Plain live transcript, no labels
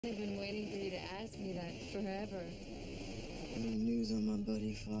I've been waiting for you to ask me that forever. Any news on my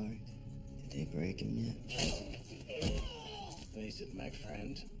buddy Far? Did they break him yet? Face it, my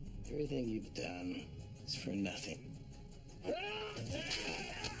friend. Everything you've done is for nothing. I'll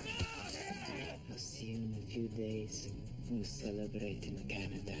see you in a few days. We'll celebrate in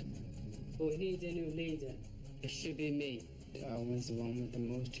Canada. We need a new leader. It should be me. Darwin's the one with the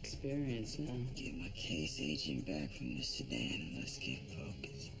most experience now. Get my case agent back from the Sudan and let's get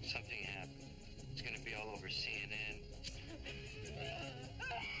focused. Something happened. It's gonna be all over CNN.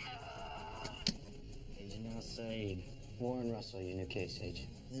 Agent Al Said. Warren Russell, your new case agent.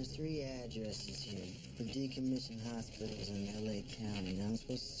 There's 3 addresses here for decommissioned hospitals in L.A. County. Now I'm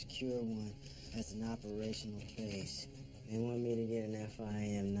supposed to secure one as an operational base. They want me to get an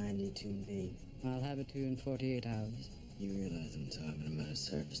FIM 92B. I'll have it to you in 48 hours. You realize I'm talking about a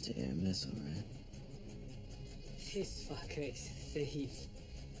surface-to-air missile, right? This fucker is a thief.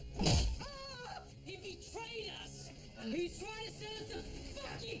 He betrayed us! He's trying to sell us a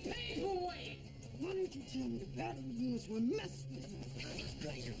fucking paperweight! Why didn't you tell me the battle units were messed with?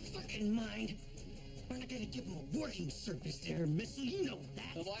 Out of your fucking mind. We're not gonna give them a working surface-to-air missile, you know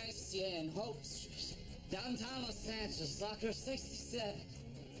that. The YMCA in Hope Street, downtown Los Angeles, Locker 67.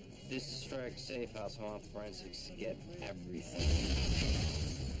 This is for a safe house. I want forensics to get everything.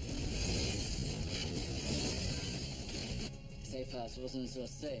 Safe house wasn't so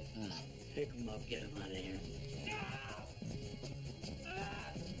safe, huh? Pick them up, get them out of here.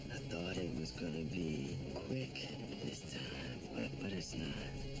 I thought it was gonna be quick this time, but it's not.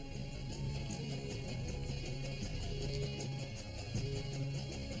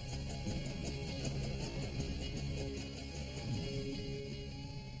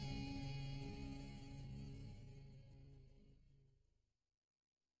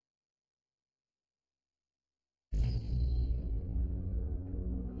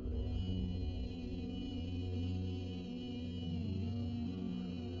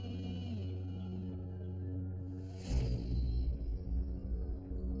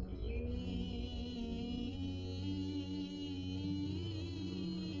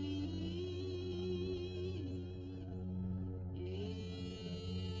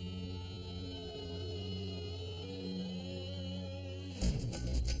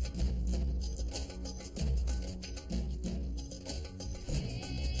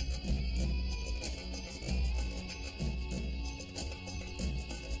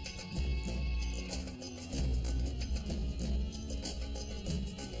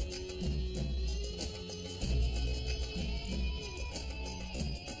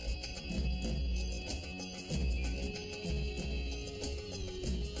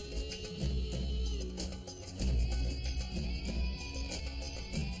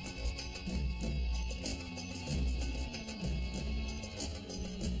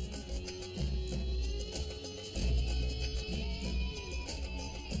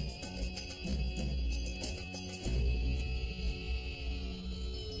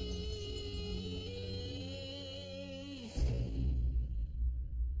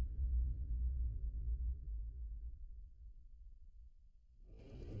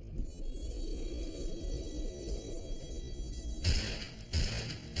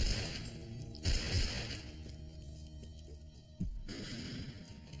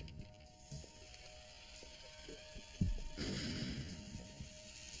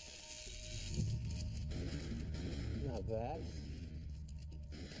 Not bad.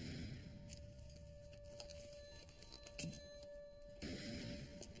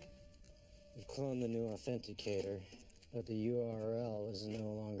 We've cloned the new authenticator, but the URL is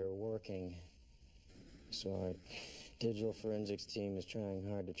no longer working. So our digital forensics team is trying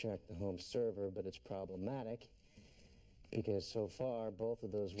hard to track the home server, but it's problematic because so far both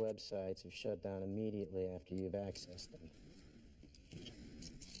of those websites have shut down immediately after you've accessed them.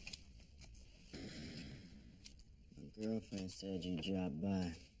 My girlfriend said you dropped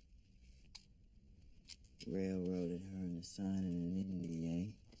by. Railroaded her into signing an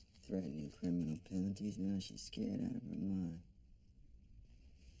NDA, threatening criminal penalties. Now she's scared out of her mind.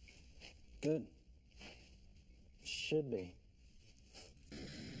 Good. Should be.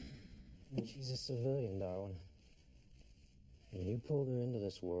 And she's a civilian, Darwin. And you pulled her into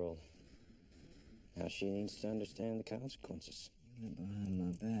this world. Now she needs to understand the consequences. You went behind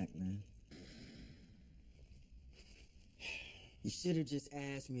my back, man. You should have just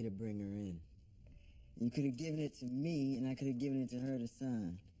asked me to bring her in. You could have given it to me, and I could have given it to her to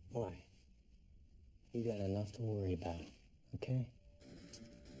sign. Why? You got enough to worry about, okay?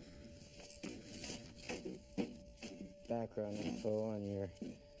 Background info on your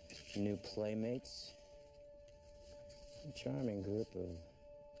new playmates. A charming group of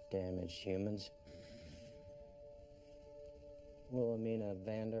damaged humans. Wilhelmina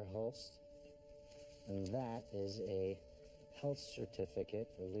Vanderhulst. And that is a health certificate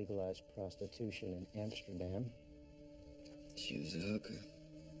for legalized prostitution in Amsterdam. She was a hooker.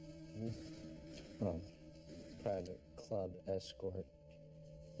 Oh, private club escort.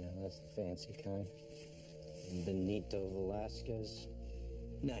 Yeah, that's the fancy kind. And Benito Velasquez.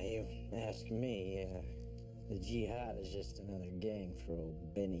 Now you ask me, the jihad is just another gang for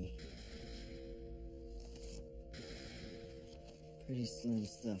old Benny. Pretty slim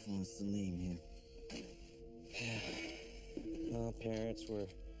stuff on Salim here. Well, parents were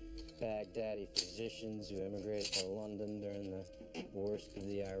Baghdadi physicians who immigrated to London during the worst of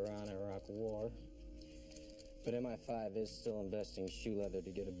the Iran-Iraq War. But MI5 is still investing shoe leather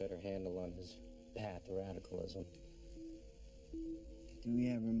to get a better handle on his path to radicalism. Do we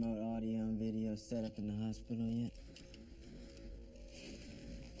have remote audio and video set up in the hospital yet?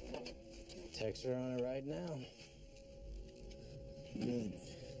 Techs are on it right now. Good.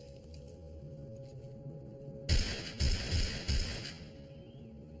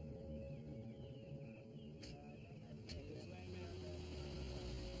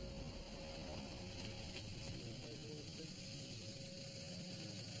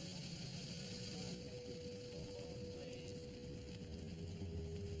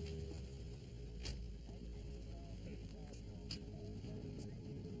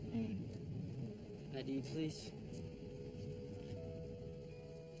 ID, please.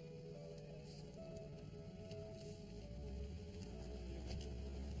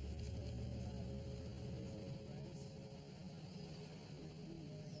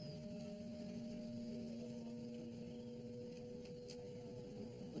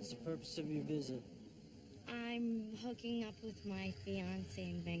 What's the purpose of your visit? I'm hooking up with my fiance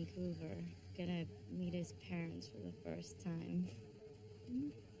in Vancouver. Gonna meet his parents for the first time.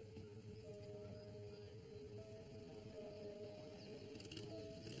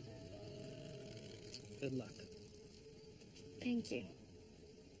 Good luck. Thank you.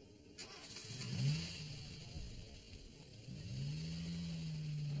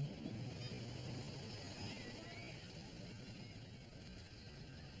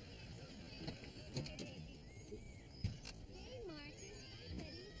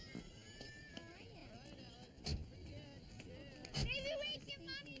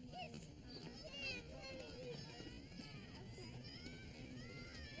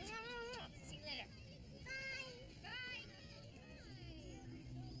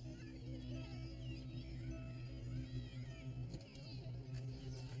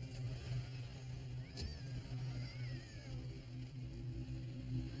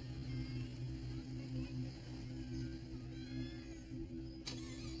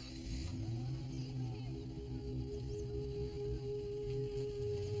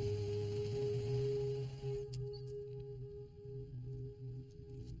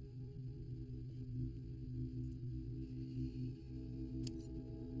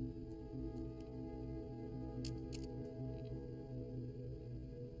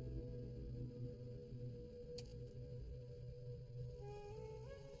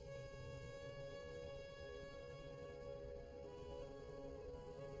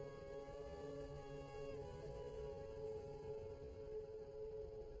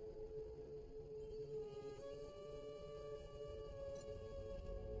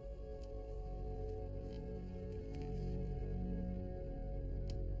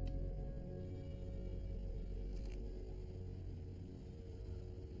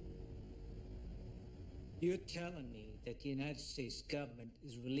 You're telling me that the United States government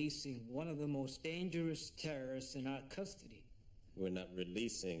is releasing one of the most dangerous terrorists in our custody? We're not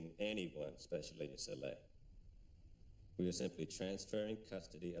releasing anyone, Special Agent Saleh. We are simply transferring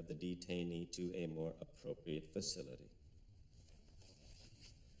custody of the detainee to a more appropriate facility.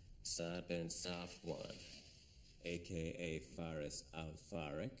 Saad bin Safwan, a.k.a. Faris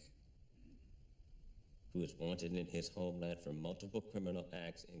al-Farik, who is wanted in his homeland for multiple criminal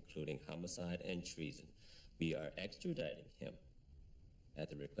acts, including homicide and treason. We are extraditing him at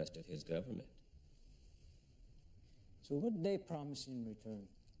the request of his government. So what did they promise in return?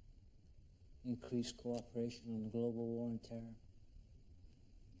 Increased cooperation on the global war on terror?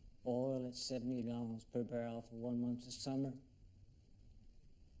 Oil at $70 per barrel for 1 month of summer?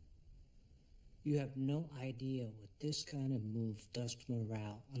 You have no idea what this kind of move does to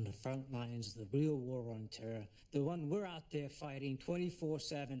morale on the front lines of the real war on terror, the one we're out there fighting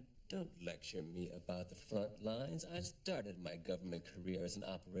 24/7. Don't lecture me about the front lines. I started my government career as an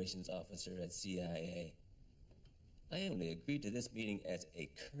operations officer at CIA. I only agreed to this meeting as a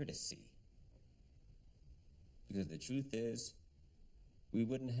courtesy. Because the truth is, We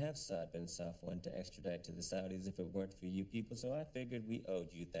wouldn't have Saad bin Safwan to extradite to the Saudis if it weren't for you people, so I figured we owed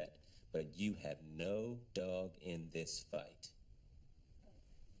you that. But you have no dog in this fight.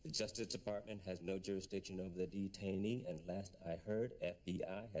 The Justice Department has no jurisdiction over the detainee, and last I heard,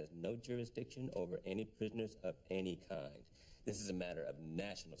 FBI has no jurisdiction over any prisoners of any kind. This is a matter of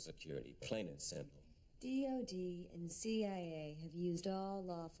national security, plain and simple. DOD and CIA have used all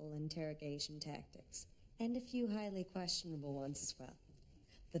lawful interrogation tactics, and a few highly questionable ones as well.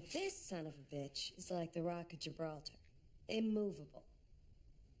 But this son of a bitch is like the Rock of Gibraltar, immovable.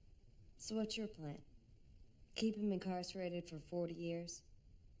 So what's your plan? Keep him incarcerated for 40 years?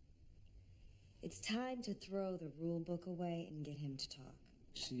 It's time to throw the rule book away and get him to talk.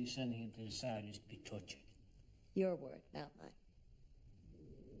 So you're sending him to the Saudis to be tortured? Your word, not mine.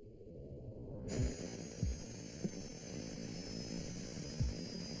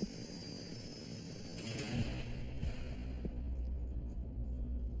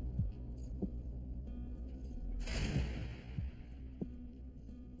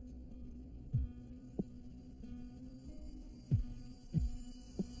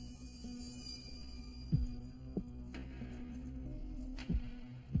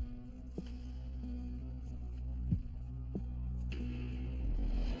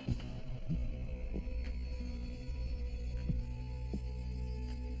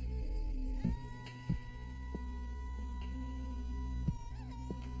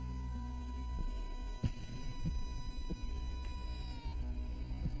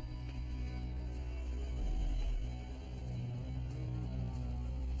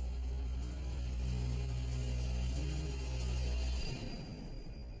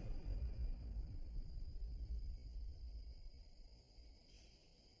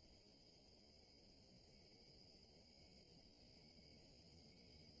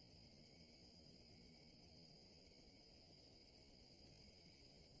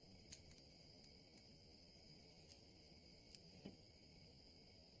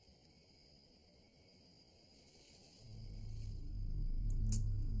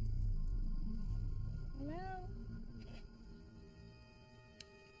 Hello?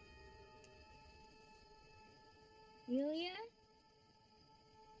 Ilya?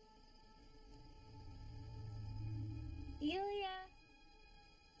 Ilya?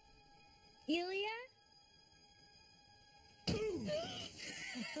 Ilya?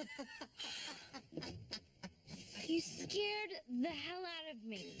 You scared the hell out of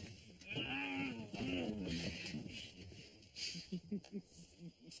me.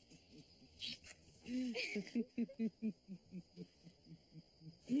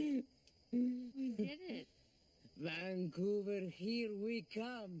 We did it. Vancouver, here we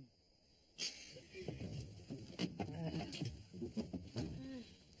come.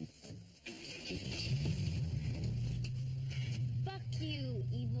 Fuck you,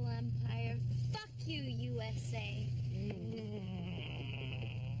 evil empire. Fuck you, USA.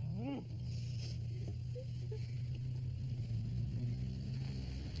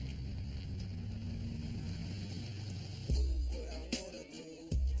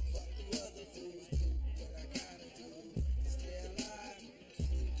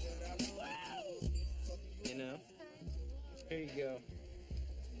 You know? Here you go.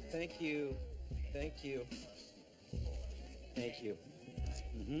 Thank you. Thank you. Thank you.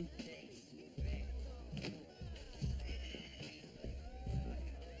 Mm-hmm.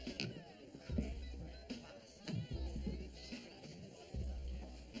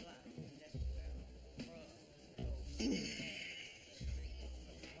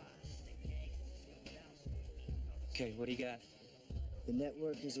 Okay, what do you got? The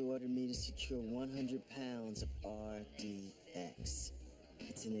network has ordered me to secure 100 pounds of RDX.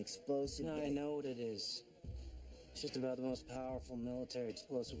 It's an explosive... No, I know what it is. It's just about the most powerful military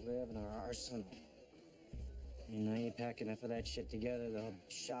explosive we have in our arsenal. And now you pack enough of that shit together, the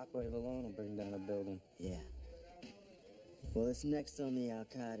shockwave alone will bring down a building. Yeah. Well, it's next on the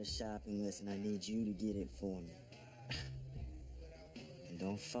Al-Qaeda shopping list, and I need you to get it for me. And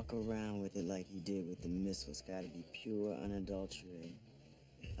don't fuck around with it like you did with the missile. It's gotta be pure, unadulterated.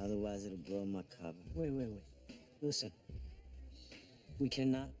 Otherwise, it'll blow my cover. Wait. Listen. We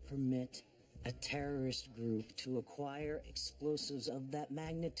cannot permit a terrorist group to acquire explosives of that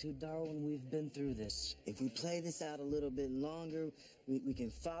magnitude, Darwin. We've been through this. If we play this out a little bit longer, we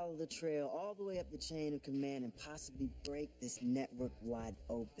can follow the trail all the way up the chain of command and possibly break this network wide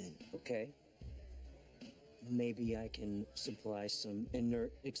open. Okay. Maybe I can supply some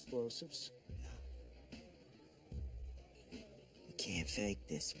inert explosives. You can't fake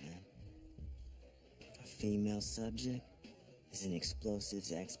this, man. A female subject is an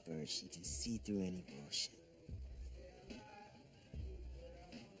explosives expert. She can see through any bullshit.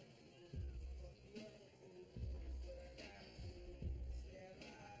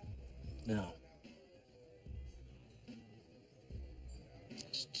 No.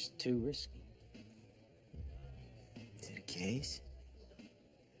 It's just too risky. Is it a case?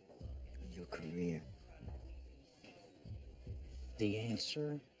 Your career? The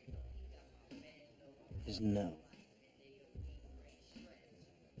answer is no.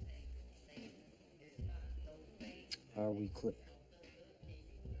 Are we clear?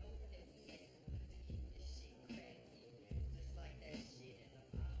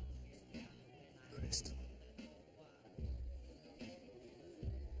 Crystal.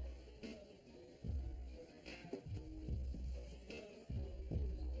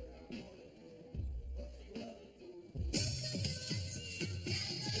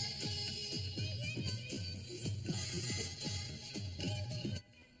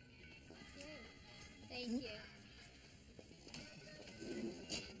 Thank you.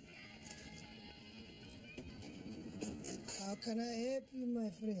 How can I help you, my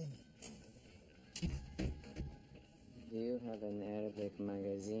friend? Do you have an Arabic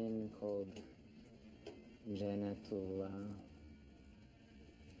magazine called Janatullah?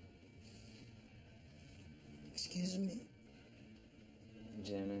 Excuse me?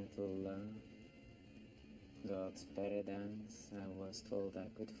 Janatullah, God's paradise. I was told I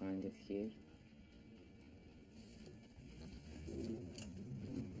could find it here.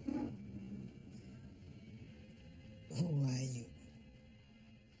 Who are you?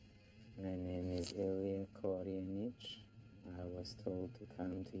 My name is Ilya Koryanich. I was told to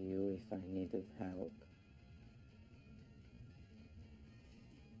come to you if I needed help.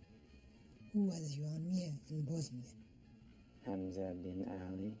 Who was your Amir in Bosnia? Hamza bin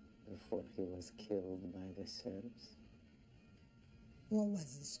Ali, before he was killed by the Serbs. What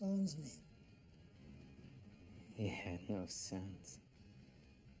was the son's name? He had no sons.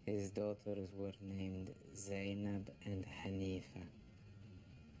 His daughters were named Zainab and Hanifa.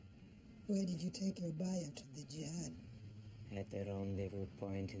 Where did you take your buyer to the jihad? At the rendezvous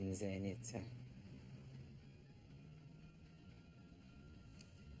point in Zenica.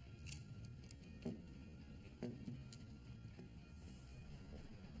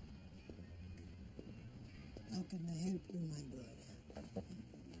 How can I help you, my brother?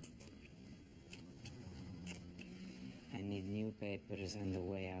 I need new papers and a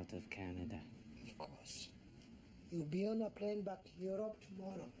way out of Canada. Of course. You'll be on a plane back to Europe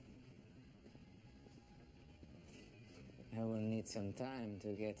tomorrow. I will need some time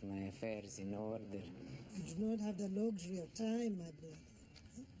to get my affairs in order. You do not have the luxury of time, my brother.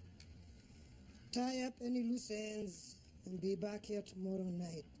 Tie up any loose ends and be back here tomorrow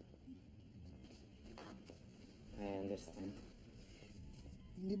night. I understand.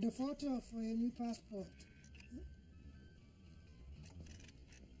 You need a photo for your new passport.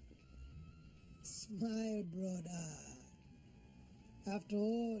 Smile, brother. After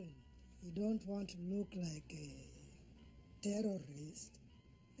all, you don't want to look like a terrorist.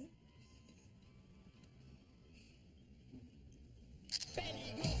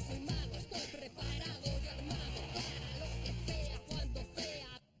 Peligroso y malo, estoy preparado y armado para lo que sea, cuando sea.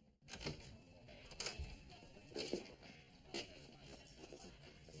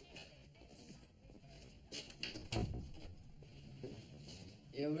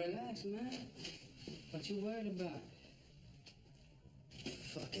 Yo, relax, man. What you worried about?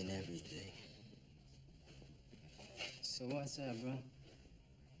 Fucking everything. So what's up, bro?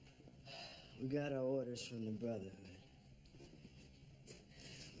 We got our orders from the Brotherhood.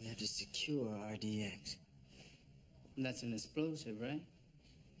 We have to secure RDX. That's an explosive, right?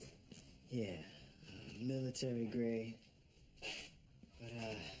 Yeah, military grade.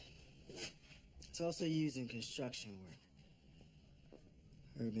 But, it's also used in construction work.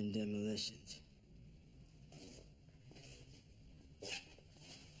 Urban demolitions.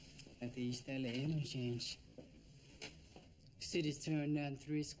 At the East LA interchange. City's turned down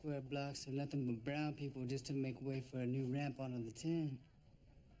 3 square blocks of nothing but brown people just to make way for a new ramp onto the 10.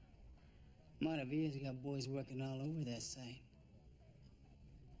 Montevideo's got boys working all over that site.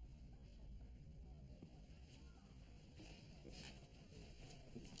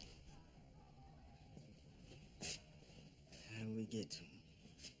 How do we get to them?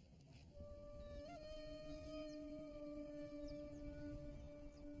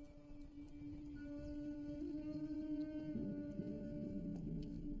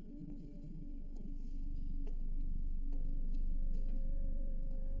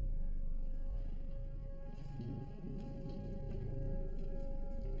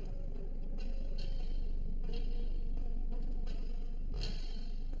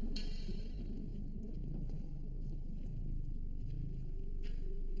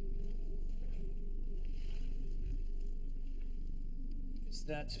 It's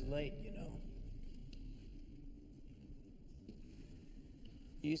not too late, you know.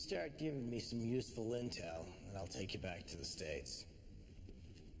 You start giving me some useful intel, and I'll take you back to the States.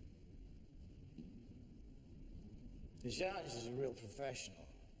 Jean is a real professional.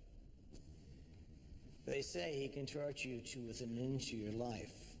 They say he can torture you to within an inch of your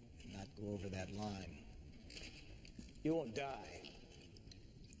life and not go over that line. You won't die,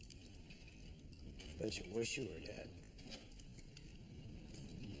 but you wish you were dead.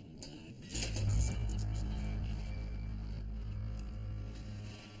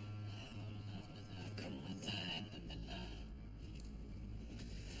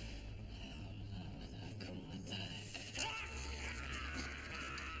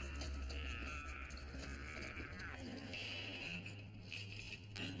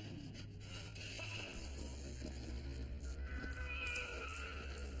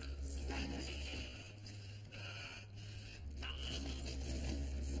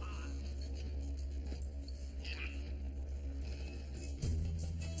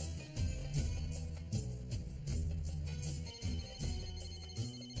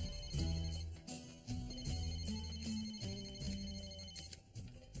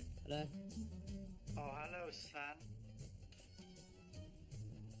 Hello? Oh, hello, son.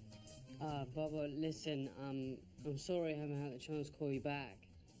 Baba, listen, I'm sorry I haven't had the chance to call you back.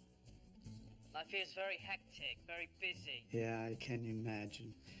 Life is very hectic, very busy. Yeah, I can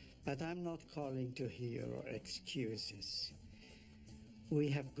imagine. But I'm not calling to hear your excuses. We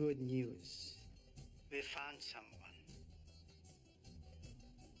have good news. We found someone.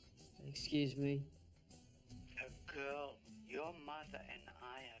 Excuse me? A girl. Your mother and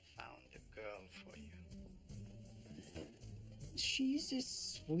I have found a girl for you. She's a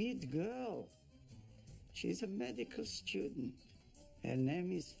sweet girl. She's a medical student. Her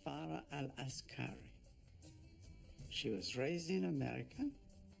name is Farah Al-Askari. She was raised in America.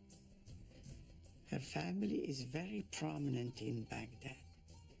 Her family is very prominent in Baghdad.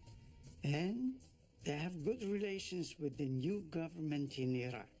 And they have good relations with the new government in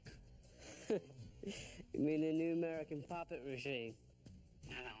Iraq. You mean the new American puppet regime?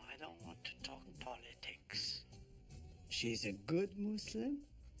 No, I don't want to talk politics. She's a good Muslim,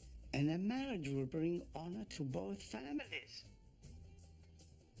 and a marriage will bring honor to both families.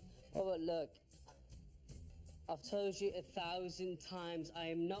 Oh, but look, I've told you 1,000 times I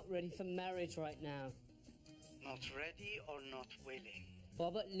am not ready for marriage right now. Not ready or not willing?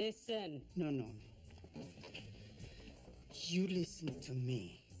 Robert, listen. No. You listen to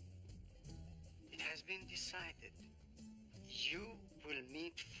me. It has been decided. You will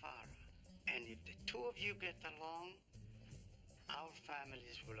meet Farah, and if the two of you get along, our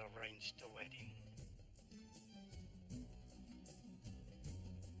families will arrange the wedding.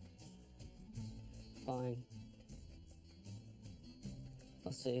 Fine.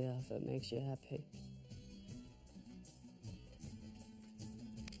 I'll see if it makes you happy.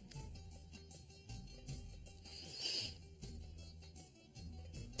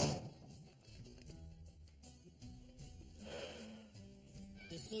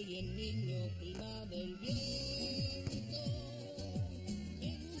 Soy el niño prima del viento.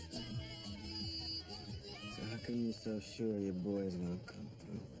 So how come you're so sure your boy's gonna come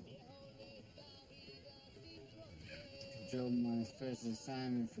through? Drove him on his first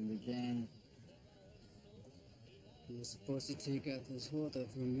assignment from the gang. He was supposed to take out this water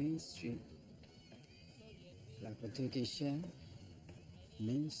from Main Street. Flaco took his shot,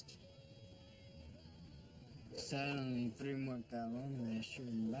 missed. Suddenly, 3 more cabrones were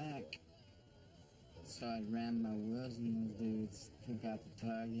shooting back. So I ran my wheels and those dudes took out the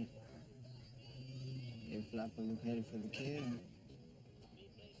target. Gave Flaco a look headed for the kill.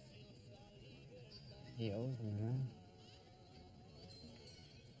 He owes me, right?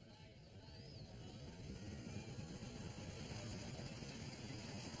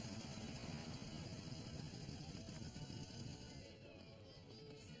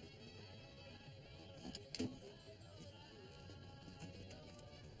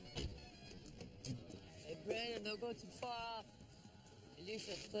 Brandon, don't go too far off.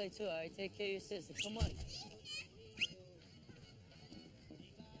 Alicia, play too, all right? Take care of your sister. Come on.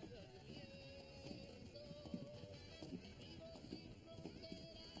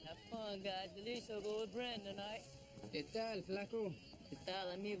 Have fun, guys. Alicia, go with Brandon, all right? ¿Qué tal, Flaco? ¿Qué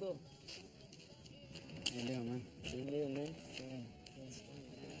tal, amigo? How you doing, man? How you doing, man?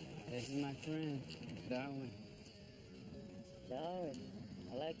 This is my friend, Darwin. Darwin.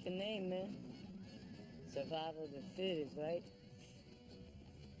 I like the name, man. Survival of the fittest, right?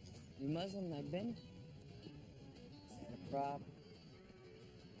 You Muslim like Ben? No problem.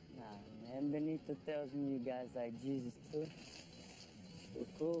 Nah, man. Benito tells me you guys like Jesus too. Well,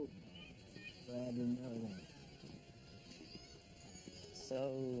 cool. Glad to know that.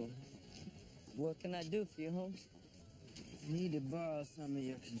 So, what can I do for you, Holmes? I need to borrow some of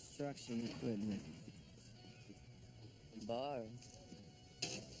your construction equipment. Borrow?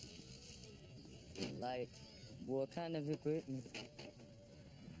 Like, what kind of equipment?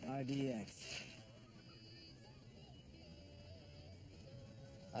 RDX.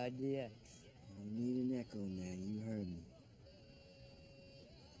 RDX. I need an echo, man. You heard me.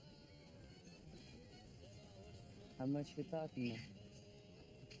 How much we talking about?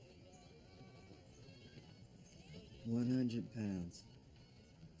 100 pounds.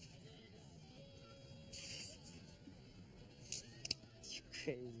 You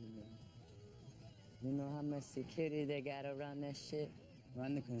crazy, man. You know how much security they got around that shit?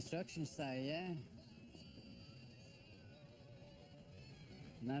 Around the construction site, yeah.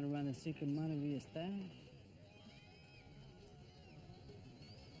 Not around the secret money stash.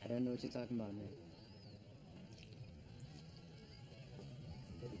 I don't know what you're talking about, man.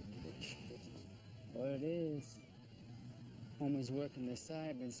 What it is, homies working the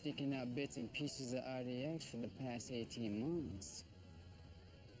site been sneaking out bits and pieces of RDX for the past 18 months.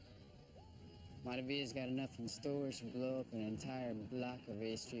 Matavia's got enough in storage to blow up an entire block of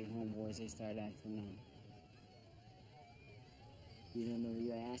 8th Street homeboys they start acting on. You don't know what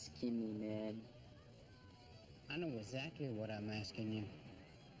you're asking me, man. I know exactly what I'm asking you.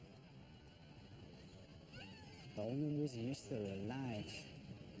 The only reason you're still alive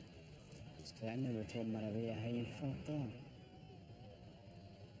is because I never told Maravilla how you fucked up.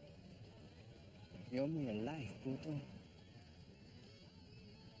 You owe me your life, puto.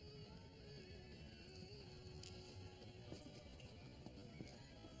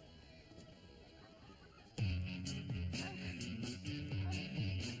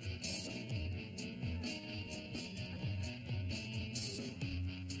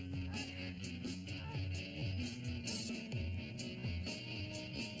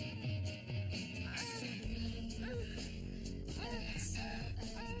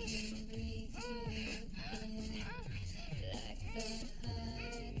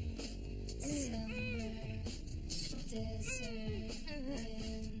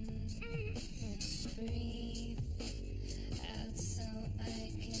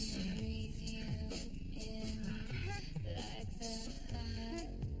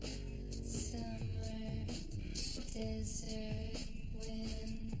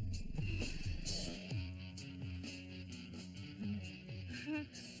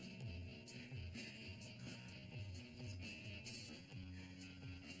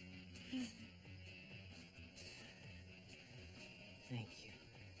 Thank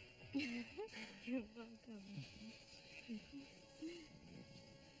you. You're welcome.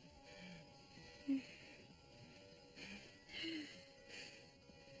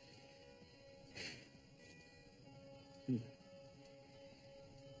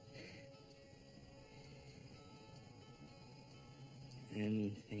 I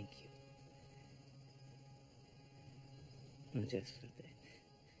mean, thank you. Not just for that,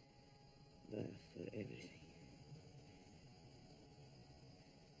 but for everything.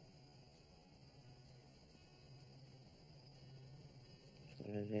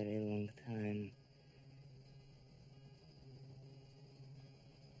 For a very long time,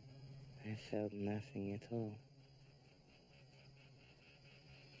 I felt nothing at all.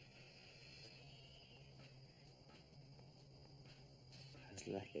 I was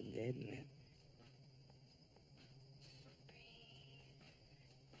like a dead man.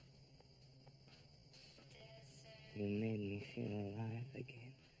 You made me feel alive again.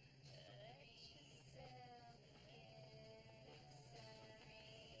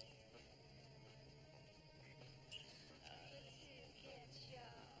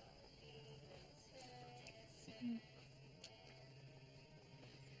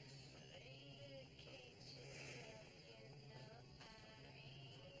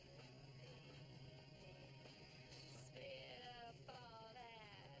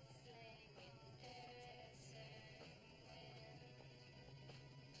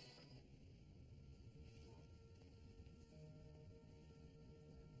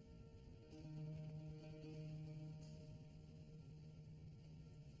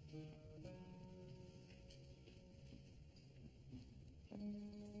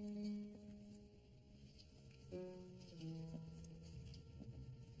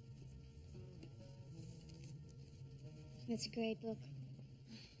 It's a great book.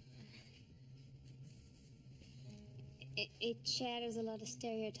 It shatters a lot of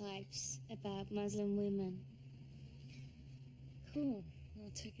stereotypes about Muslim women. Cool.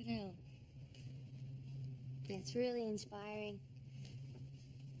 I'll check it out. It's really inspiring.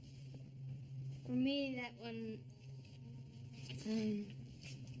 For me, that one,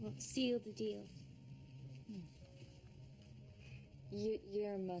 well, sealed the deal.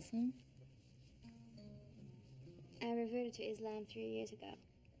 You're a Muslim? I reverted to Islam 3 years ago.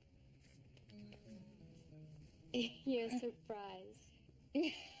 You're surprised.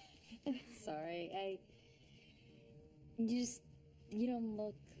 Sorry, you don't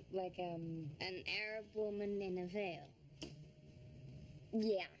look like, An Arab woman in a veil.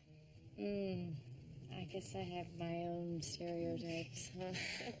 yeah. I guess I have my own stereotypes, huh?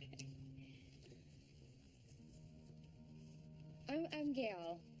 I'm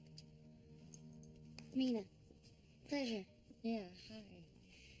Gail. Mina. Pleasure. Yeah, hi.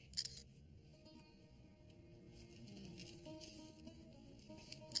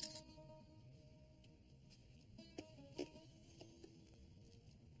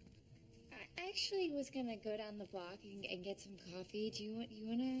 I actually was gonna go down the block and get some coffee. Do you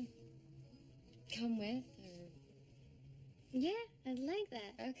wanna come with, or? Yeah, I'd like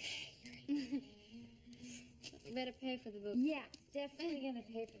that. Okay, great. You better pay for the book. Yeah, definitely gonna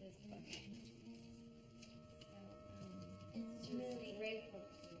pay for this book. It's really great book.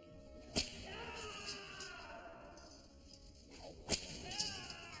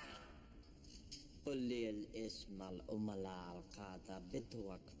 قل لي الاسم الأملاء القادة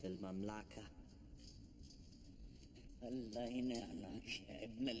بدوك في المملكة. الله ينعمك يا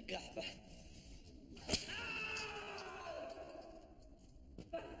ابن القحبة.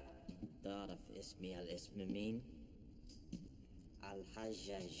 تعرف اسمي الاسم مين؟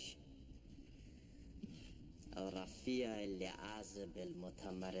 الحجاج، الرفيع اللي عازب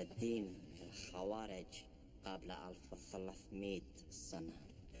المتمردين الخوارج قبل 1300 سنة.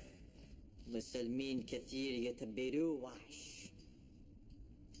 مسلمين كثير يعتبروه وحش،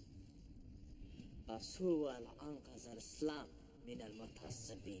 بس هو اللي أنقذ الإسلام من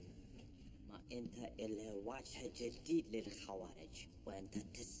المتعصبين. ما أنت إلا وجه جديد للخوارج، وأنت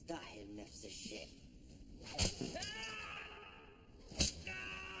تستاهل نفس الشيء.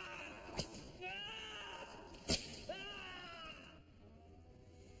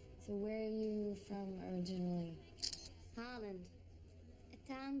 So where are you from originally? Holland. A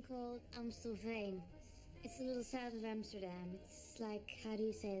town called Amstelveen. It's a little south of Amsterdam. It's like, how do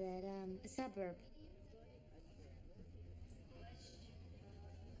you say that? A suburb.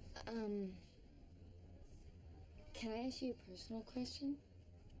 Can I ask you a personal question?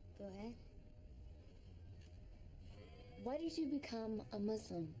 Go ahead. Why did you become a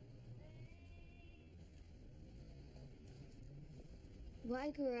Muslim? Well,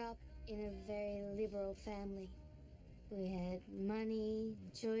 I grew up in a very liberal family. We had money,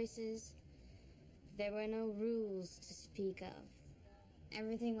 choices. There were no rules to speak of.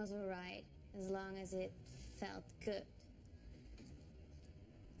 Everything was alright, as long as it felt good.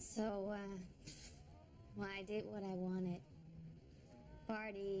 So, well, I did what I wanted.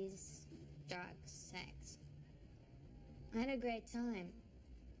 Parties, drugs, sex. I had a great time.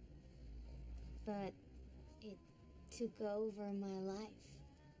 But it took over my life.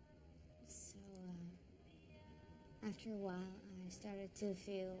 So, after a while, I started to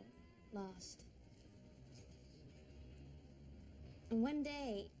feel lost. And one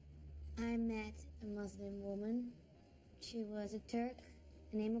day, I met a Muslim woman. She was a Turk,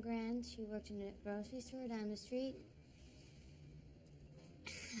 an immigrant. She worked in a grocery store down the street.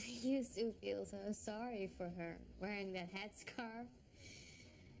 I used to feel so sorry for her, wearing that headscarf.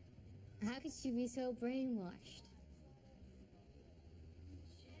 How could she be so brainwashed?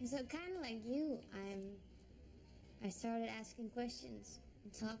 And so kind of like you, I started asking questions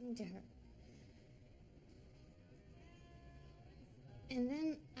and talking to her. And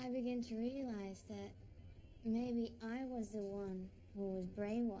then I began to realize that maybe I was the one who was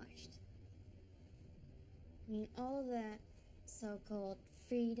brainwashed. I mean, all that so-called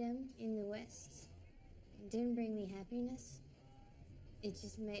freedom in the West, it didn't bring me happiness. It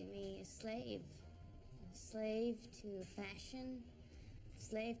just made me a slave to fashion,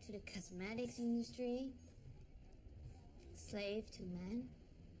 slave to the cosmetics industry, slave to men.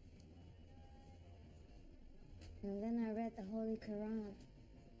 And then I read the Holy Quran,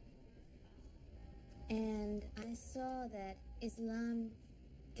 and I saw that Islam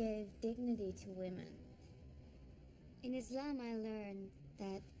gave dignity to women. In Islam, I learned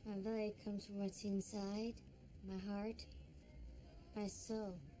that my value comes from what's inside, my heart, my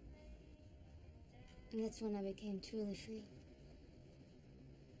soul. And that's when I became truly free.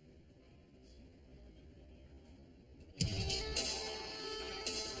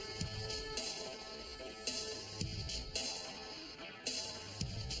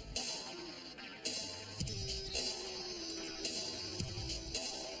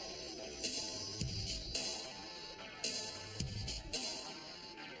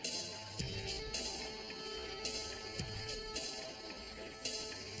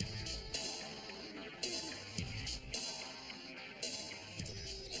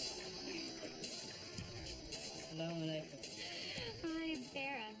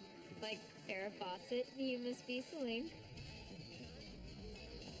 You must be Celine.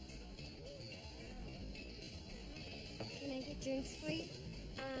 Can I get drinks for you?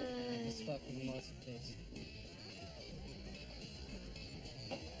 Sparkling water, please.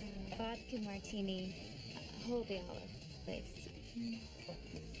 Vodka martini. Hold the olive, please.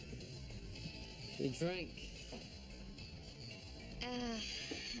 You drank.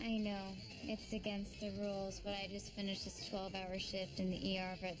 I know. It's against the rules, but I just finished this 12-hour shift in the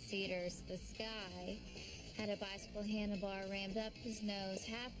ER at Cedars. This guy had a bicycle handlebar rammed up his nose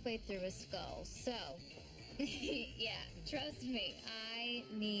halfway through his skull. So, yeah, trust me, I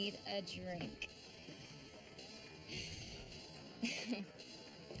need a drink.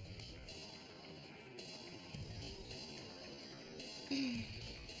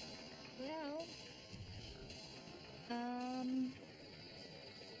 Well,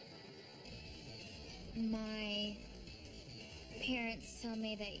 my parents tell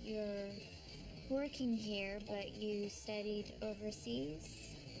me that you're working here, but you studied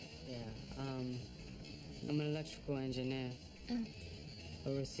overseas? Yeah, I'm an electrical engineer. Oh. I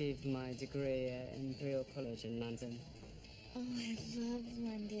received my degree at Imperial College in London. Oh, I love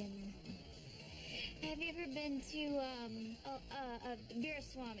London. Have you ever been to,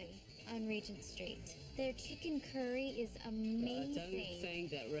 Viraswamy on Regent Street? Their chicken curry is amazing. I don't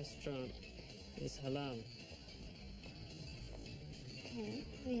think that restaurant is halal. Okay,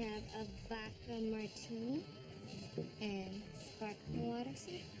 we have a vodka martini and sparkling water,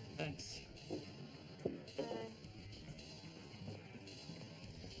 sir. Thanks.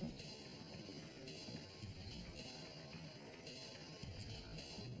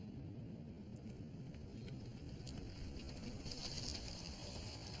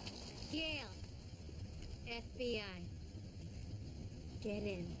 Yale. FBI. Get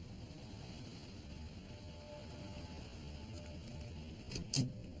in.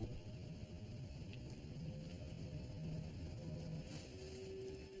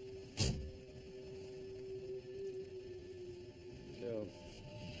 Go.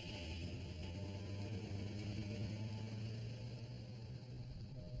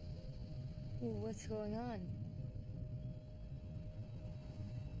 What's going on?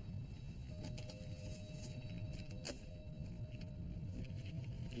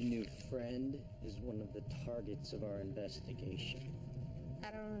 Your new friend is one of the targets of our investigation.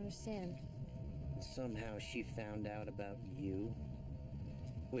 I don't understand. Somehow she found out about you,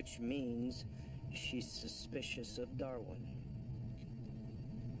 which means she's suspicious of Darwin.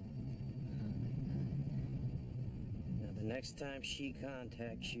 Now, the next time she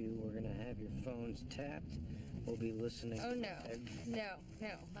contacts you, we're gonna have your phones tapped. We'll be listening. Oh, no.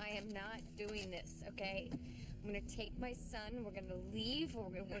 No. I am not doing this, okay? I'm gonna take my son, we're gonna leave, we're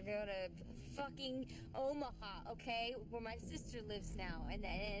gonna go to fucking Omaha, okay? Where my sister lives now, and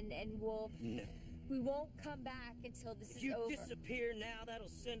we'll... No. We won't come back until this is over. If you disappear now, that'll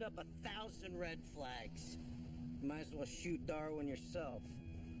send up 1,000 red flags. You might as well shoot Darwin yourself.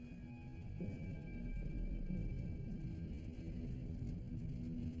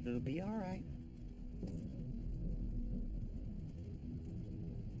 It'll be all right.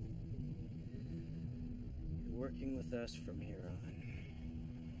 You're working with us from here on.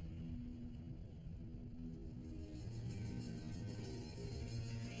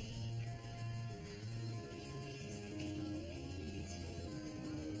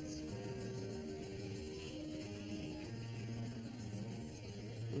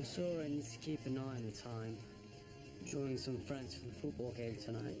 I'm sure I need to keep an eye on the time. Joining some friends for the football game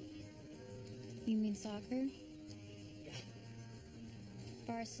tonight. You mean soccer?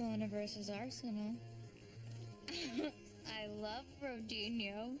 Barcelona versus Arsenal. I love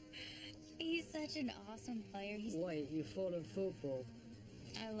Ronaldinho. He's such an awesome player. Wait, you follow football?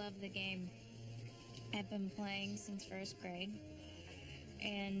 I love the game. I've been playing since first grade.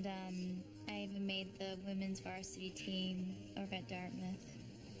 And I even made the women's varsity team over at Dartmouth.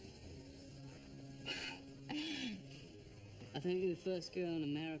 I think you're the first girl in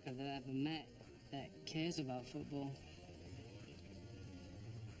America that I ever met that cares about football.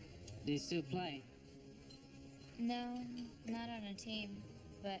 Do you still play? No, not on a team,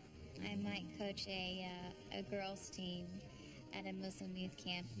 but I might coach a girls' team at a Muslim youth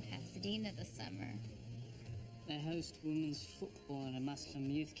camp in Pasadena this summer. They host women's football at a Muslim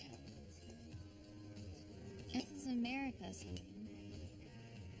youth camp. This is America, Celine.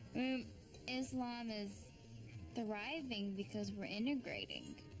 Islam is thriving because we're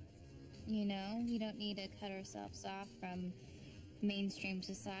integrating. You know, we don't need to cut ourselves off from mainstream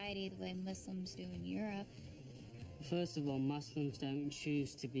society the way Muslims do in Europe. First of all, Muslims don't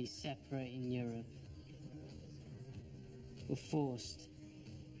choose to be separate in Europe. We're forced.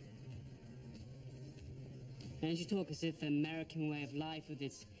 And you talk as if the American way of life with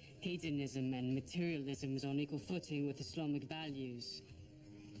its hedonism and materialism is on equal footing with Islamic values.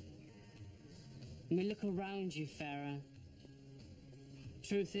 I mean, look around you, Farah.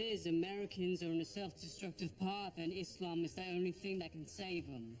 Truth is, Americans are on a self-destructive path, and Islam is the only thing that can save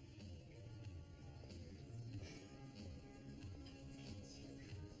them.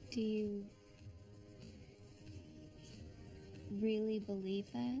 Do you really believe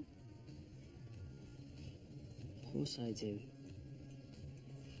that? Of course I do.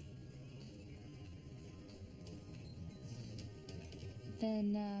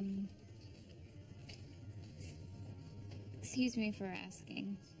 Then, excuse me for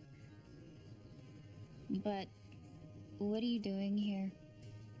asking, but what are you doing here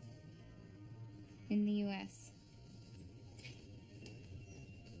in the U.S.?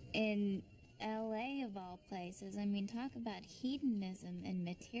 In L.A. of all places? I mean, talk about hedonism and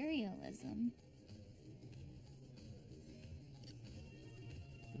materialism.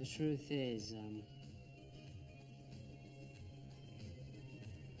 The truth is,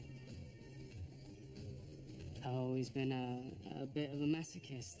 I've always been a bit of a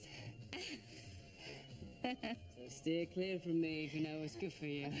masochist. So steer clear from me if you know what's good for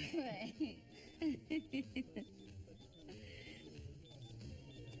you. Right.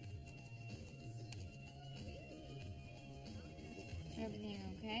 Everything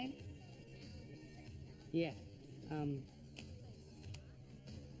okay? Yeah,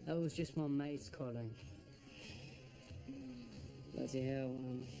 that was just my mates calling. Bloody hell,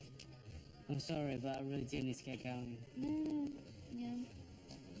 I'm sorry, but I really do need to get going. No, yeah.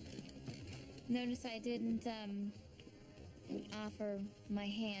 Notice I didn't, offer my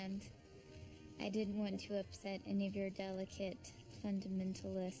hand. I didn't want to upset any of your delicate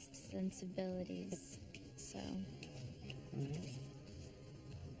fundamentalist sensibilities, so...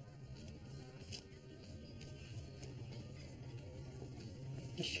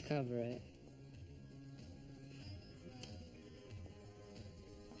 You should cover it.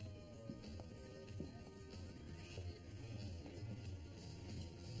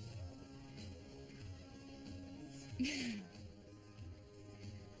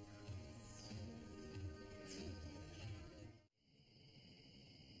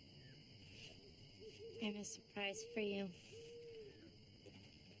 I have a surprise for you.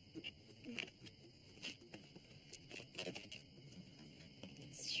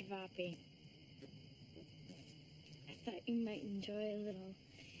 It's Shavapi. I thought you might enjoy a little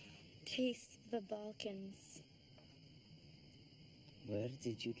taste of the Balkans. Where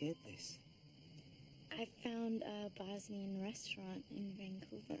did you get this? I found a Bosnian restaurant in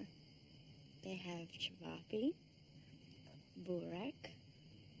Vancouver. They have Shavapi, burek,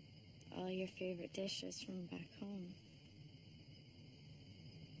 all your favorite dishes from back home.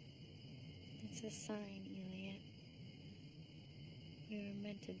 It's a sign, Elliot. We were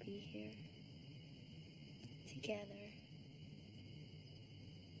meant to be here. Together.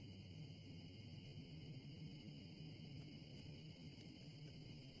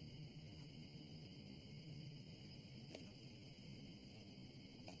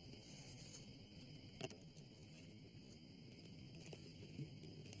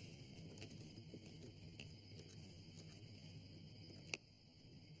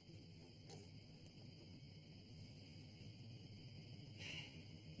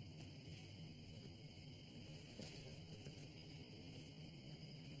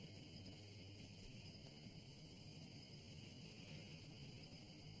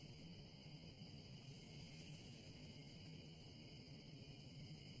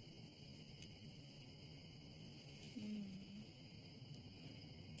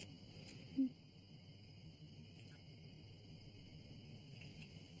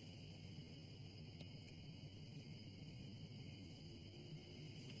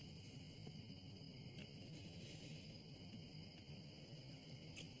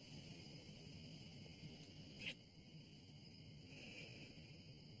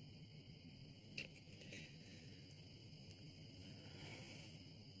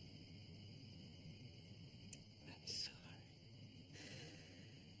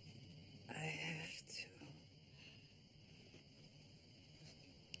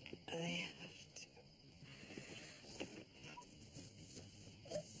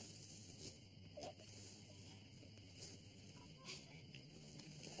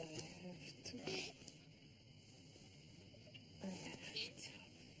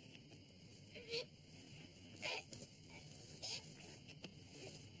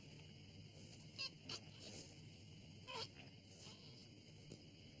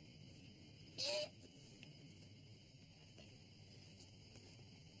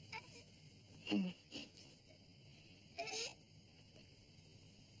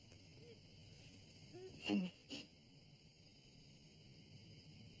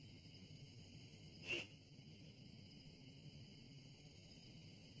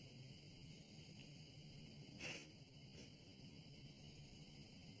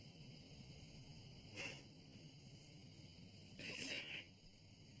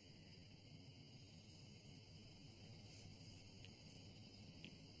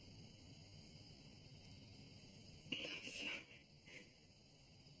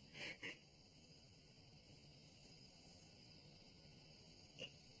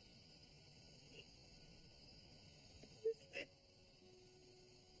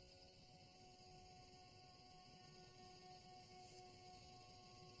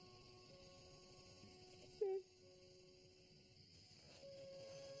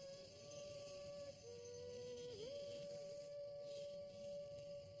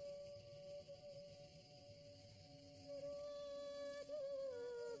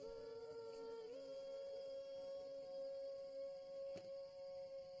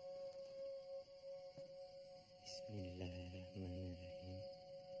 Bismillahirrahmanirrahim.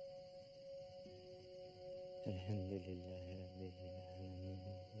 Alhamdulillahi Rabbil Alamin.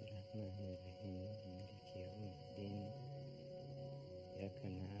 Rahmanirrahim. Maliki Yawmiddin. Iyyaka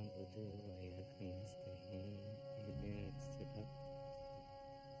na'budu wa iyyaka nasta'in. Ihdinas siratal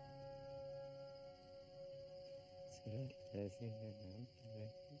ladzina an'amta 'alaihim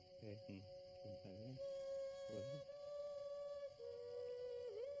ghairil maghdubi 'alaihim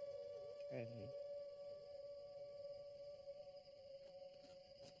waladdallin.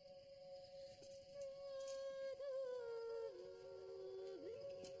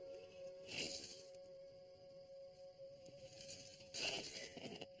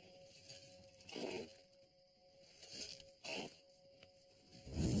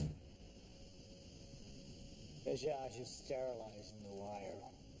 Josh is sterilizing the wire.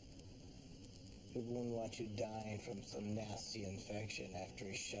 He wouldn't want you dying from some nasty infection after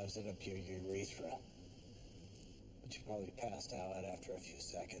he shoves it up your urethra. But you probably passed out after a few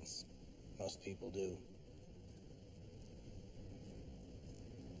seconds. Most people do.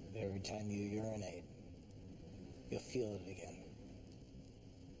 But every time you urinate, you'll feel it again.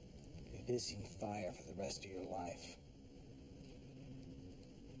 You're hissing fire for the rest of your life.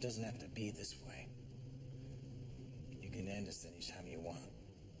 It doesn't have to be this way. You can end us anytime you want.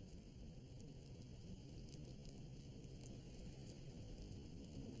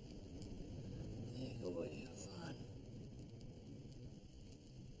 Take away your fun.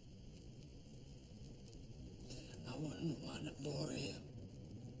 I wouldn't want to bore you.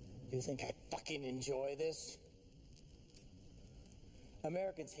 You think I fucking enjoy this?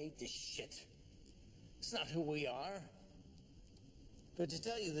 Americans hate this shit. It's not who we are. But to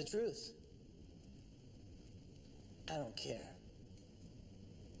tell you the truth, I don't care.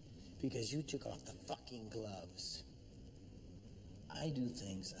 Because you took off the fucking gloves. I do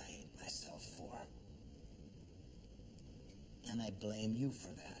things I hate myself for. And I blame you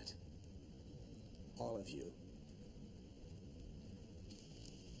for that. All of you.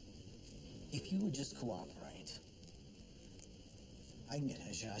 If you would just cooperate, I can get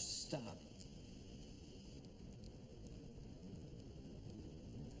Hajjaj to stop.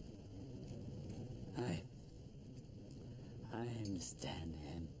 I understand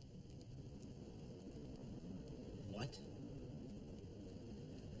him. What?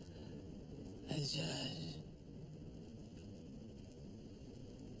 Hajjaj.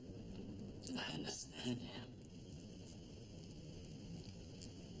 I understand him.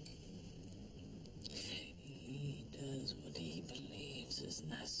 He does what he believes is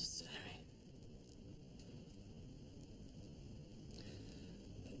necessary.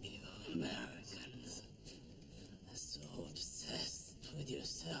 But you Americans are so obsessed with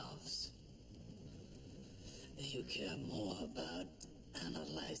yourselves that you care more about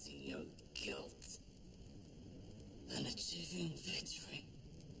analyzing your guilt than achieving victory.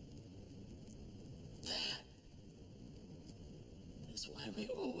 That's why we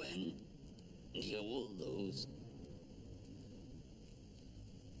will win, and you will lose.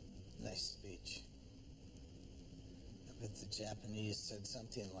 Nice speech. I bet the Japanese said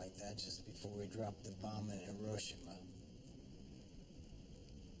something like that just before we dropped the bomb in Hiroshima.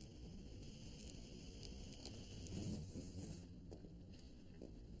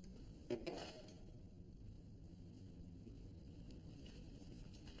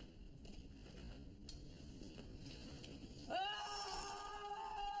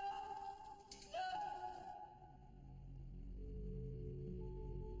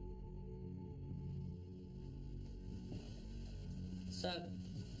 So,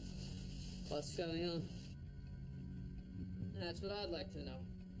 what's going on? That's what I'd like to know.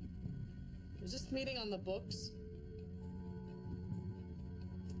 Is this meeting on the books?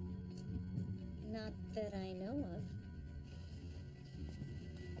 Not that I know of.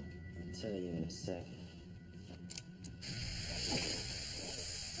 I'll tell you in a second.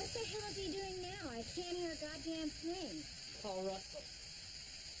 What the hell is he doing now? I can't hear a goddamn thing. Call Russell.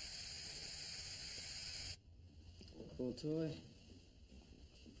 Cool toy?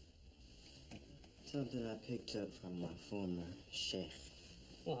 Something I picked up from my former chef.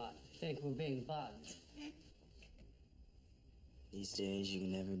 What? Think we're being bugged? These days, you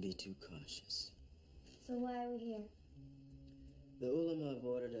can never be too cautious. So why are we here? The ulama have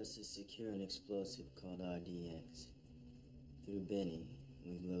ordered us to secure an explosive called RDX. Through Benny,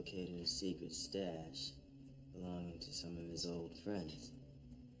 we've located a secret stash belonging to some of his old friends,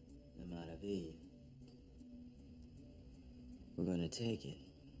 the Madavi. We're gonna take it.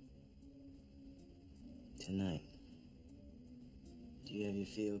 Tonight. Do you have your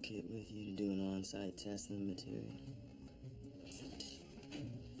field kit with you to do an on-site test of the material?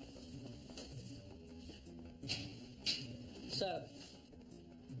 So,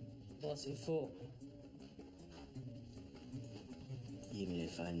 what's it for? Even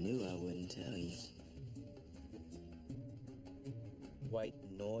if I knew, I wouldn't tell you. White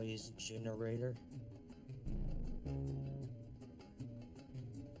noise generator?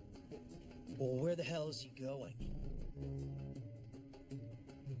 Well, where the hell is he going?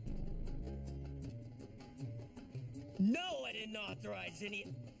 No, I didn't authorize any.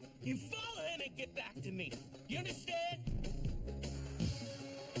 You follow him and get back to me. You understand?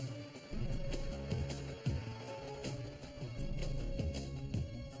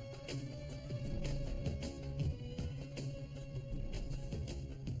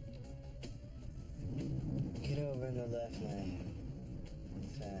 Get over in the left lane.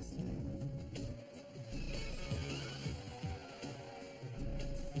 Fast lane.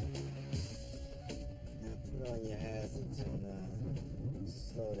 Now put on your hazards and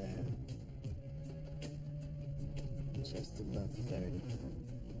slow down. Just above 30.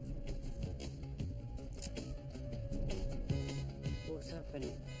 What's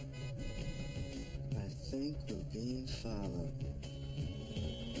happening? I think we're being followed.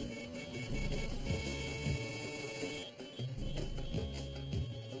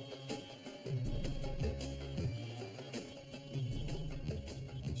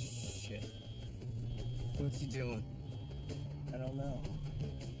 Shit. What's he doing? I don't know.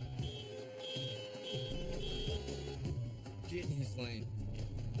 Get in his lane.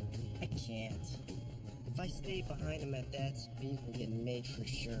 I can't. If I stay behind him at that speed, we'll get made for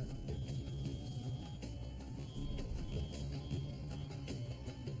sure.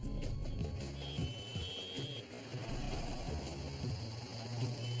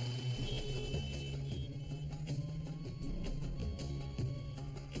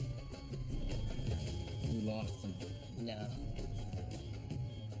 We lost him. No.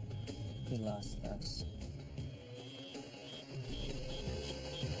 He lost us.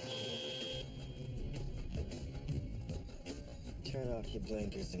 Turn off your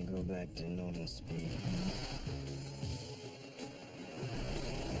blinkers and go back to normal speed.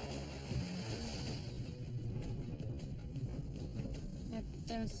 I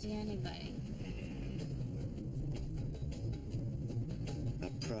don't see anybody. I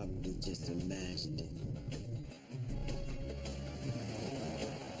probably just imagined it.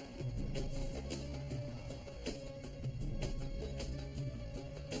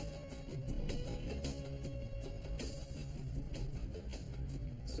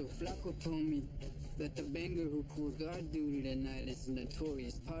 So Flacco told me that the banger who pulls guard duty that night is a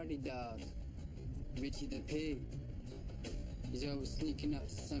notorious party dog, Richie the Pig. He's always sneaking up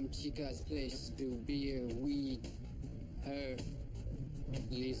to some chica's place to do beer, weed, her.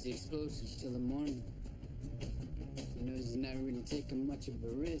 Leaves the explosives till the morning. He knows he's not really taking much of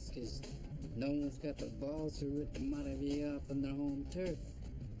a risk, cause no one's got the balls to rip the Madavi off on their home turf.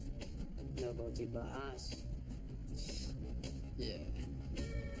 Nobody but us. Yeah.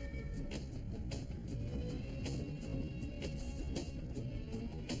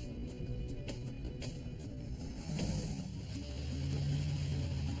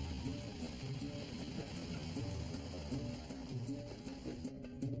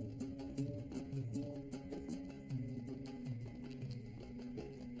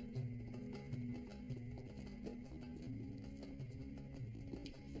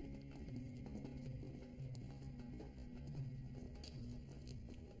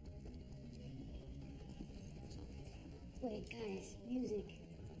 Wait, guys, music.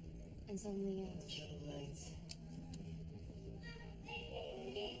 And something else. Kill the lights.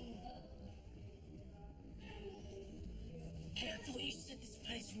 Hey, I thought you said this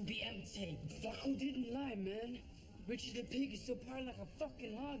place will be empty. Flacco didn't lie, man. Richie the pig is still partying like a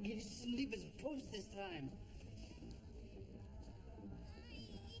fucking hog. He just didn't leave his post this time.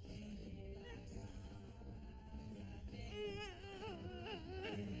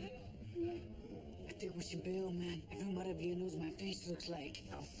 I think we should bail, man. Everybody here knows my face looks like.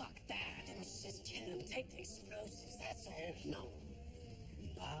 No, fuck that. Let's just kill him. Take the explosives, that's all. No.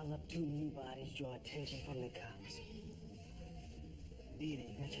 Pile up too many bodies, draw attention from the cops. Beat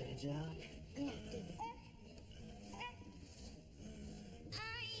it, got your job?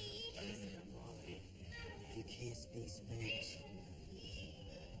 If you can't speak Spanish,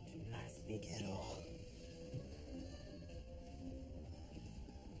 do not speak at all.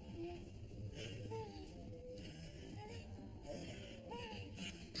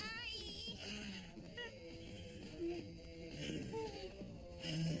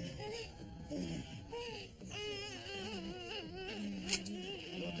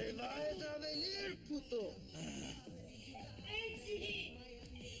 No te vayas a venir, puto.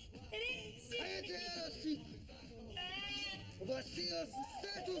 Cállate de los hocico. Vacíos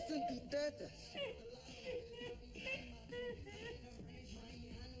estatus en tus tetas.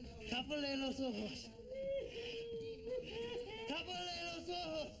 Tápale los ojos. Tápale los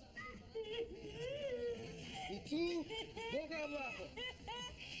ojos. Y tú, boca abajo.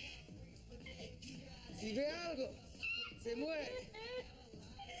 Si ve algo, se muere.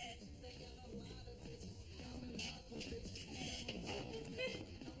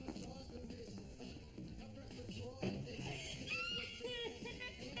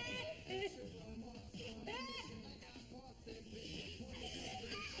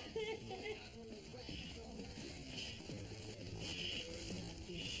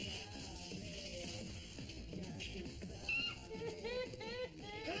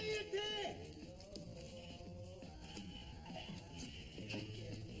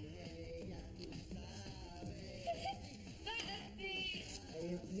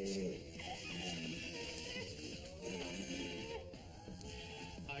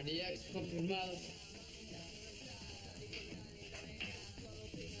 RDX confirmado.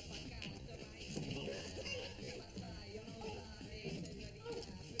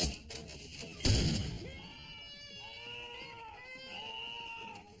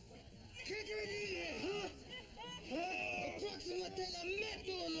 ¿Qué te dije? El próximo te la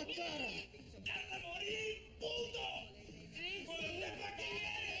meto en la cara. ¡Deja morir, puto! ¡Cuando sepa que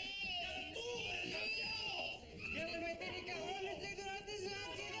eres! ¡Ya tú, desgraciado! ¡Ya le meten y cabrones de gratis en la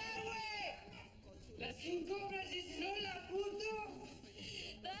ciudad, güey! ¡Las 5 horas y sola, puto!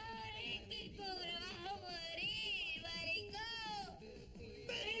 ¡Marico, vamos a morir, marico!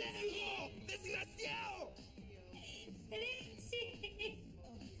 ¡Pendejo! ¡Desgraciado!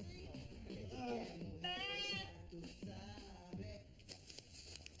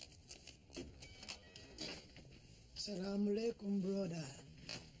 Assalamu alaikum, brother.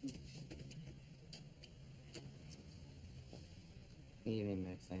 Give me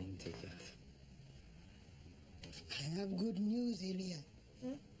my plane ticket. I have good news, Ilya.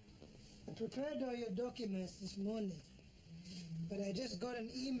 I prepared all your documents this morning, but I just got an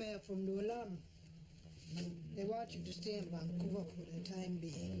email from the alarm. They want you to stay in Vancouver for the time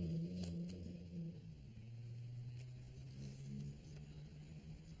being.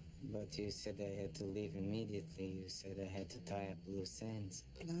 But you said I had to leave immediately. You said I had to tie up loose ends.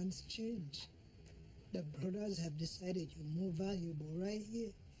 Plans change. The brothers have decided you're more valuable right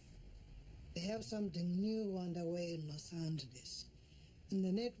here. They have something new underway in Los Angeles, and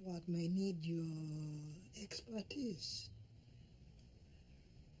the network may need your expertise.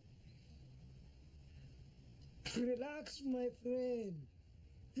 Relax, my friend.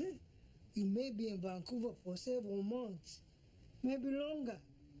 Huh? You may be in Vancouver for several months, maybe longer.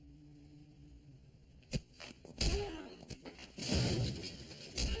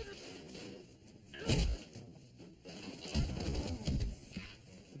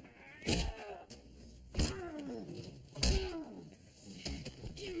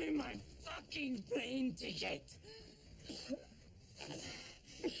 Give me my fucking plane ticket!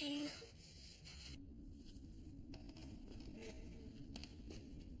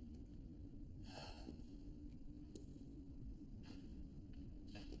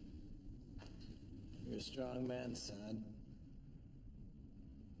 You're a strong man, son.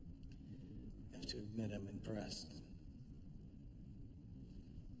 I have to admit I'm impressed.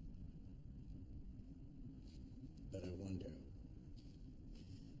 But I wonder,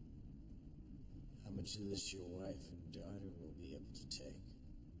 how much of this your wife and daughter will be able to take?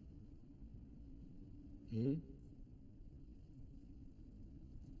 Hmm?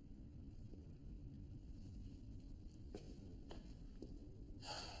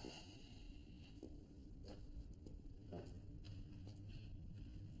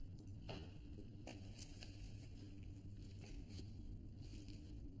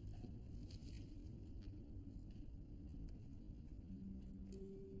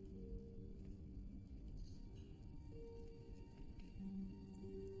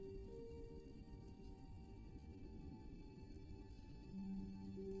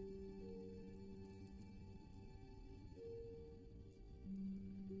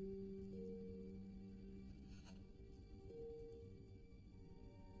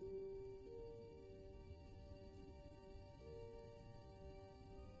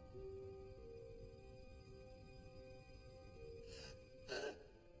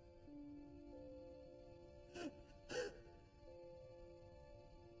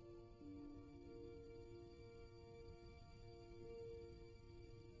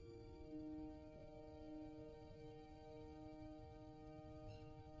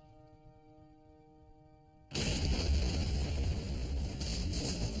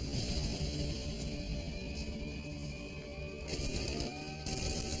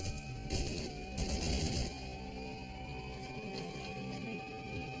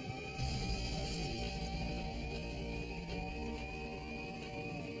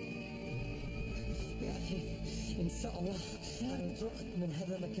 إن شاء الله سننطلق من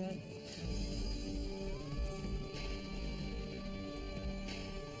هذا المكان.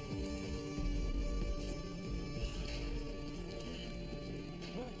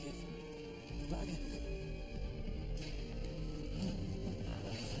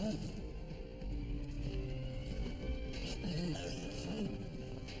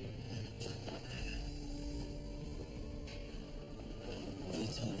 You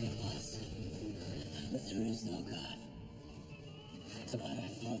told me once that there is no God. So what I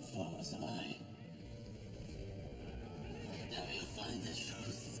fought for was a lie. Now you'll find the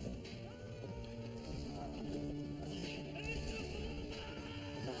truth.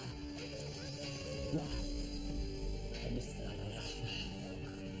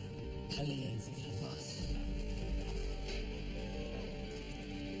 خلينا ننزل في الباص.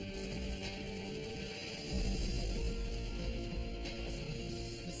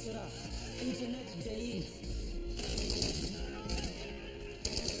 بسرعة انترنت جايين.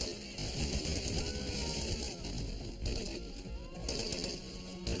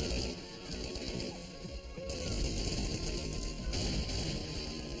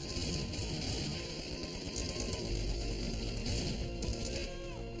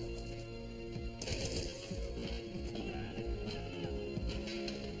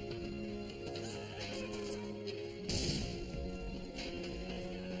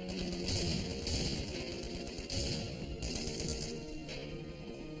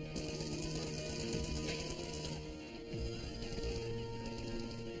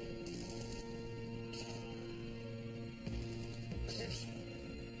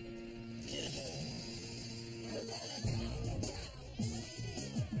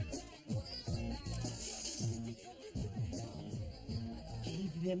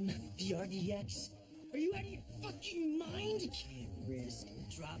 Gave them the RDX? Are you out of your fucking mind? Can't risk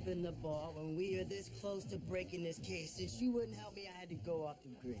dropping the ball when we are this close to breaking this case. Since you wouldn't help me, I had to go off the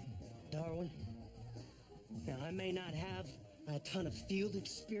grid. Darwin, now I may not have a ton of field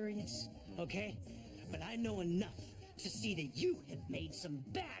experience, okay? But I know enough to see that you have made some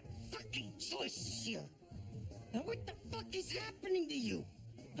bad fucking choices here. Now what the fuck is happening to you?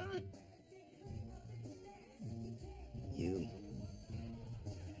 Huh?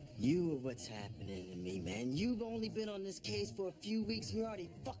 You are what's happening to me, man. You've only been on this case for a few weeks and you're already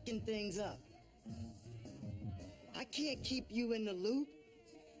fucking things up. I can't keep you in the loop.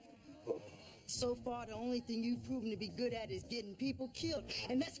 So far, the only thing you've proven to be good at is getting people killed,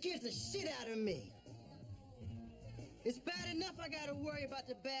 and that scares the shit out of me. It's bad enough I gotta worry about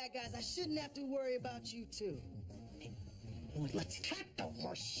the bad guys. I shouldn't have to worry about you, too. Well, let's cut the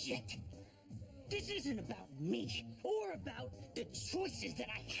horse shit. This isn't about me or about the choices that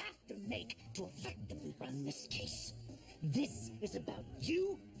I have to make to effectively run this case. This is about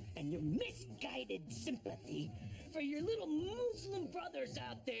you and your misguided sympathy for your little Muslim brothers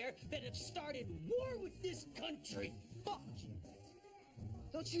out there that have started war with this country. Fuck you.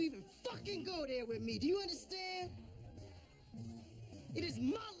 Don't you even fucking go there with me. Do you understand? It is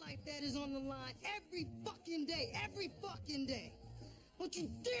my life that is on the line every fucking day. Every fucking day. Don't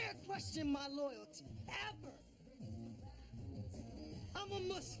you dare question my loyalty. Ever. I'm a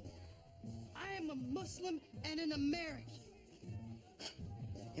Muslim. I am a Muslim and an American.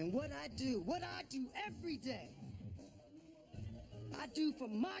 And what I do every day, I do for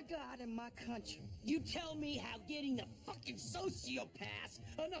my God and my country. You tell me how getting a fucking sociopath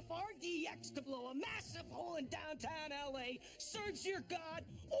enough RDX to blow a massive hole in downtown LA serves your God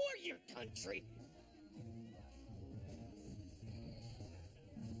or your country.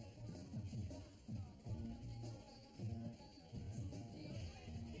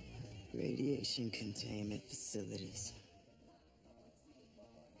 Radiation containment facilities.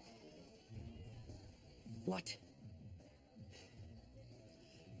 What?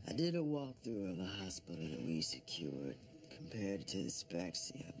 I did a walkthrough of a hospital that we secured, compared it to the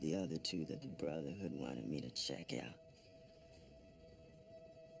specs of the other two that the Brotherhood wanted me to check out.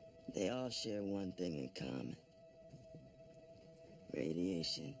 They all share one thing in common.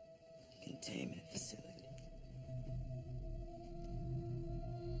 Radiation containment facility.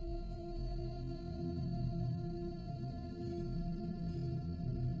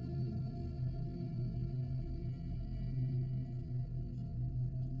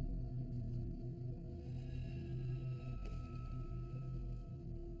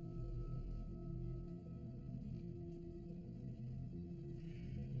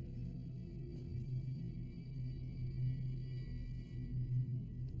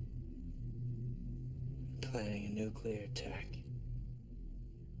 Planning a nuclear attack.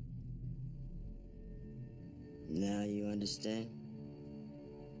 Now you understand?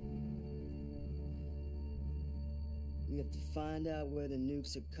 have to find out where the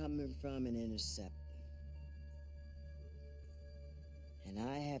nukes are coming from and intercept them. And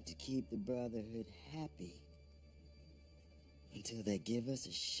I have to keep the Brotherhood happy until they give us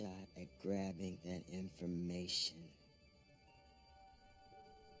a shot at grabbing that information.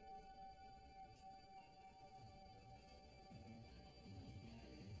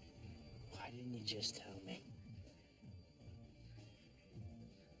 Why didn't you just tell me?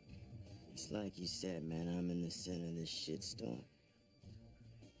 It's like you said, man, I'm in the center of this shitstorm.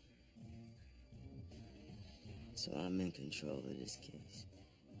 So I'm in control of this case.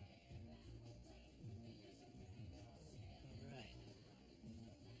 Right.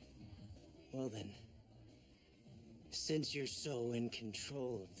 Well then, since you're so in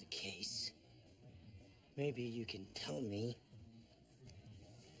control of the case, maybe you can tell me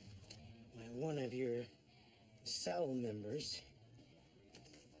why one of your cell members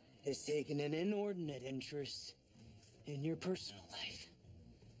has taken an inordinate interest in your personal life.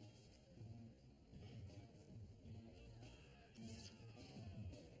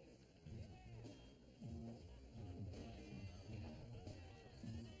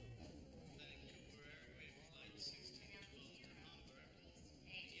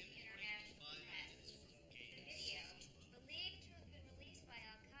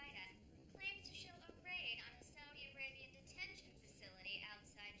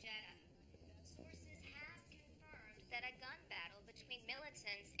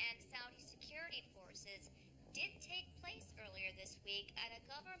 militants and Saudi security forces did take place earlier this week at a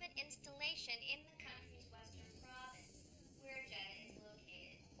government installation in the country's western province, where Jeddah is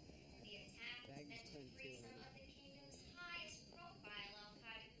located. The attack was meant to free some of the kingdom's highest-profile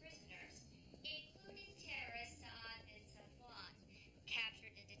al-Qaeda prisoners, including terrorist Saad bin Safwan,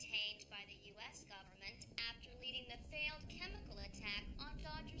 captured and detained by the U.S. government after leading the failed chemical attack on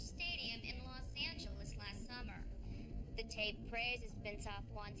Dodger Stadium in Los Angeles last summer. The tape praises bin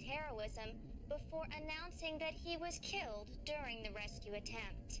Safwan's heroism before announcing that he was killed during the rescue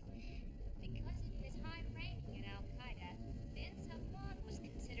attempt. Because of his high ranking in al-Qaeda, bin Safwan was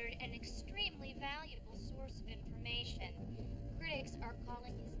considered an extremely valuable